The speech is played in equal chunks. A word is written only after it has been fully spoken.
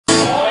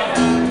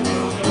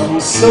I'm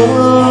so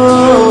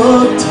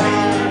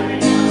tired,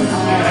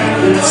 I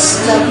haven't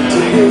slept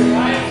a bit.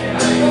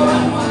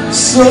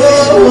 So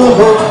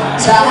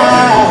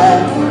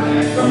tired,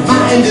 my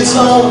mind is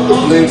on the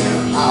blink.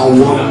 I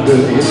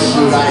wonder,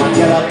 should I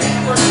get up,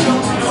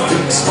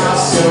 fix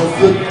myself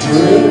a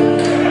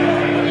drink?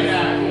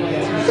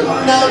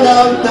 No, no,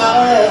 no,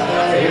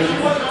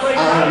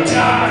 I'm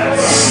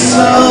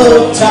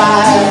so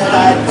tired,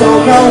 I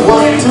don't know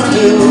what to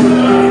do.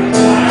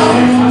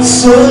 I'm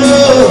so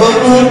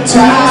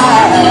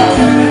tired,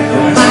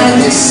 my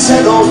mind is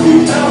set on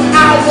me. I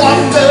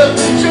wonder,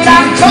 should I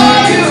call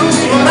you,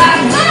 but I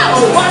know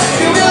what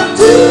you will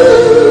do.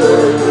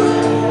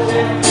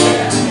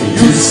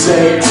 You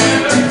say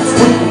it's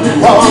putting me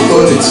wrong,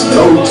 but it's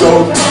no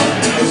joke.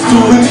 It's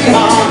doing me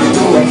harm, you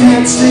know I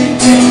can't sleep.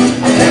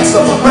 I can't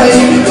stop my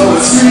brain, you know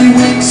it's 3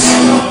 weeks.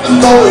 I'm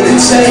going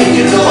insane,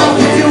 you know I'll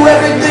give you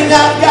everything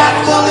I've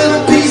got for a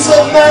little piece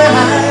of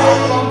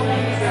mind.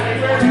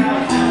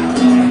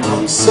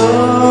 I'm so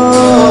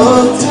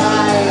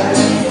tired,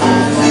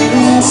 I'm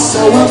feeling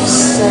so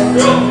upset.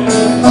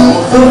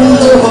 Oh,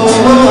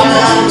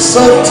 I'm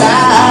so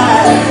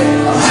tired,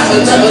 I have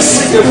another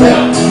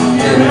cigarette.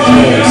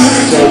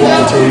 So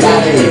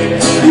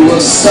Donnelly, you were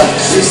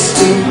such a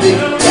stupid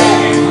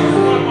cat.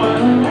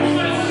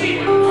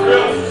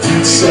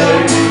 You'd say,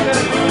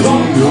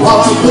 you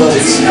are, but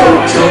it's no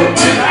joke.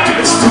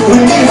 It's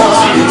doing me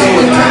harm, you know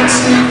I can't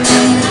sleep.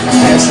 I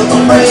can't stop my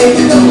brain,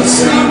 you know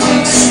it's 3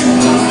 weeks.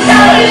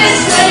 Now it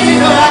is late, you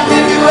know I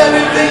give you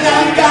everything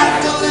I've got,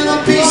 a little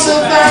piece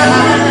of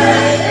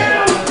mind.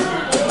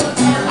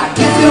 I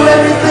give you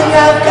everything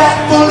I've got,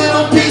 a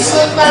little piece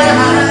of mind.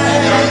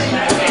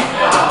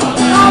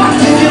 I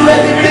give you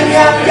everything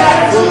I've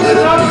got, a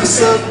little piece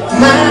of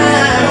mind.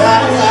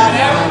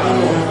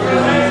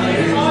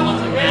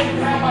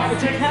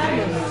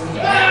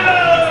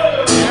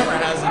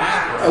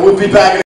 We'll be back.